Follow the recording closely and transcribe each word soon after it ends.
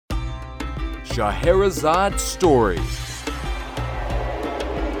Scheherazade Stories.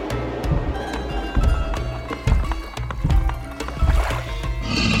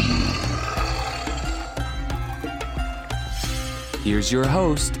 Here's your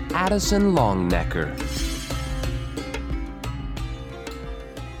host, Addison Longnecker.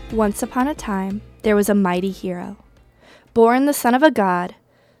 Once upon a time, there was a mighty hero. Born the son of a god,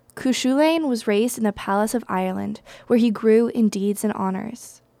 Cuchulainn was raised in the palace of Ireland, where he grew in deeds and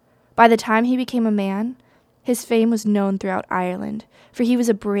honors. By the time he became a man, his fame was known throughout Ireland, for he was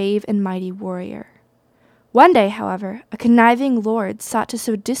a brave and mighty warrior. One day, however, a conniving lord sought to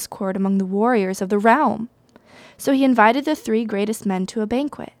sow discord among the warriors of the realm. So he invited the 3 greatest men to a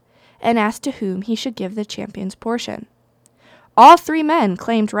banquet, and asked to whom he should give the champion's portion. All 3 men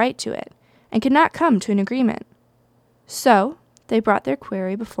claimed right to it, and could not come to an agreement. So they brought their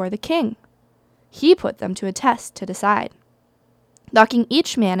query before the king. He put them to a test to decide. Locking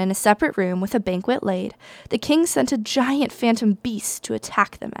each man in a separate room with a banquet laid, the king sent a giant phantom beast to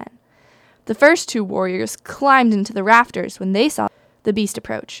attack the men. The first 2 warriors climbed into the rafters when they saw the beast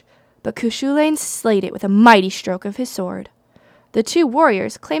approach, but Cuchulainn slayed it with a mighty stroke of his sword. The 2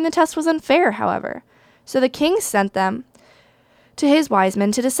 warriors claimed the test was unfair, however, so the king sent them to his wise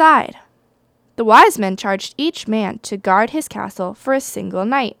men to decide. The wise men charged each man to guard his castle for a single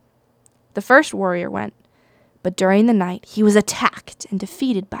night. The first warrior went, but during the night he was attacked and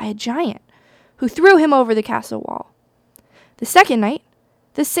defeated by a giant, who threw him over the castle wall. The second night,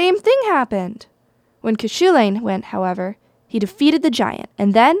 the same thing happened. When Cuchulainn went, however, he defeated the giant,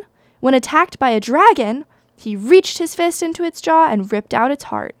 and then, when attacked by a dragon, he reached his fist into its jaw and ripped out its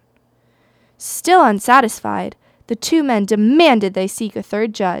heart. Still unsatisfied, the 2 men demanded they seek a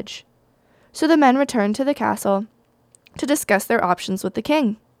 3rd judge. So the men returned to the castle to discuss their options with the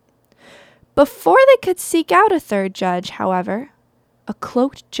king. Before they could seek out a 3rd judge, however, a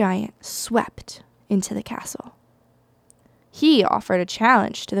cloaked giant swept into the castle. He offered a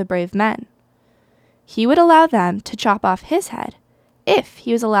challenge to the brave men. He would allow them to chop off his head if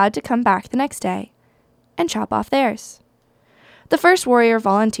he was allowed to come back the next day and chop off theirs. The first warrior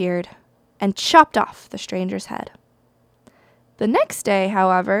volunteered and chopped off the stranger's head. The next day,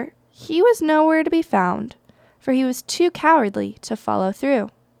 however, he was nowhere to be found, for he was too cowardly to follow through.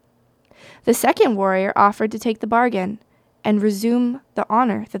 The second warrior offered to take the bargain and resume the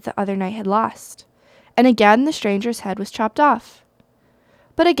honor that the other knight had lost, and again the stranger's head was chopped off.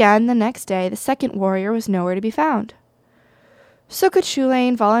 But again the next day the second warrior was nowhere to be found. So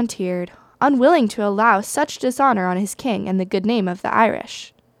Cuchulainn volunteered, unwilling to allow such dishonor on his king and the good name of the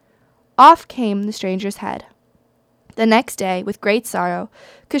Irish. Off came the stranger's head. The next day, with great sorrow,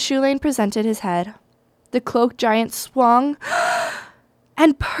 Cuchulainn presented his head. The cloaked giant swung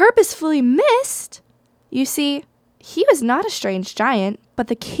and purposefully missed. You see, he was not a strange giant, but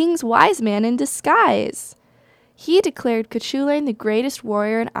the king's wise man in disguise. He declared Cuchulainn the greatest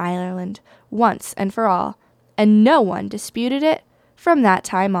warrior in Ireland, once and for all, and no one disputed it from that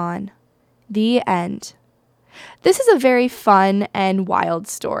time on. The end. This is a very fun and wild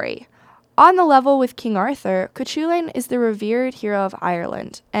story. On the level with King Arthur, Cuchulainn is the revered hero of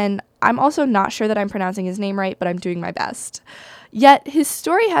Ireland, and I'm also not sure that I'm pronouncing his name right, but I'm doing my best. Yet his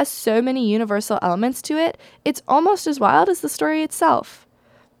story has so many universal elements to it, it's almost as wild as the story itself.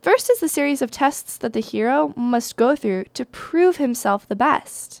 First is the series of tests that the hero must go through to prove himself the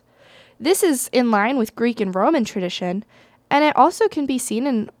best. This is in line with Greek and Roman tradition, and it also can be seen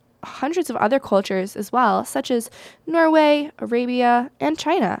in hundreds of other cultures as well, such as Norway, Arabia, and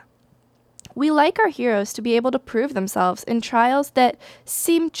China. We like our heroes to be able to prove themselves in trials that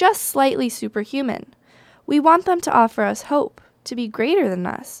seem just slightly superhuman. We want them to offer us hope, to be greater than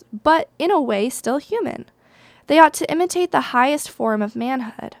us, but in a way still human. They ought to imitate the highest form of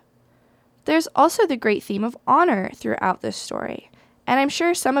manhood. There's also the great theme of honor throughout this story. And I'm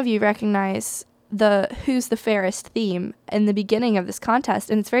sure some of you recognize the who's the fairest theme in the beginning of this contest,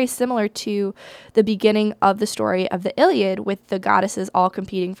 and it's very similar to the beginning of the story of the Iliad with the goddesses all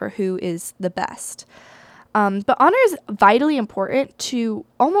competing for who is the best. But honor is vitally important to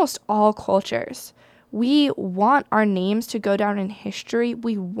almost all cultures. We want our names to go down in history,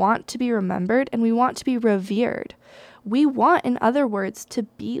 we want to be remembered, and we want to be revered. We want, in other words, to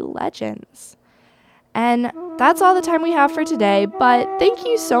be legends. And that's all the time we have for today, but thank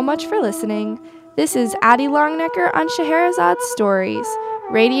you so much for listening. This is Addie Longnecker on Scheherazade Stories,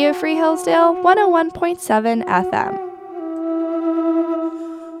 Radio Free Hillsdale 101.7 FM.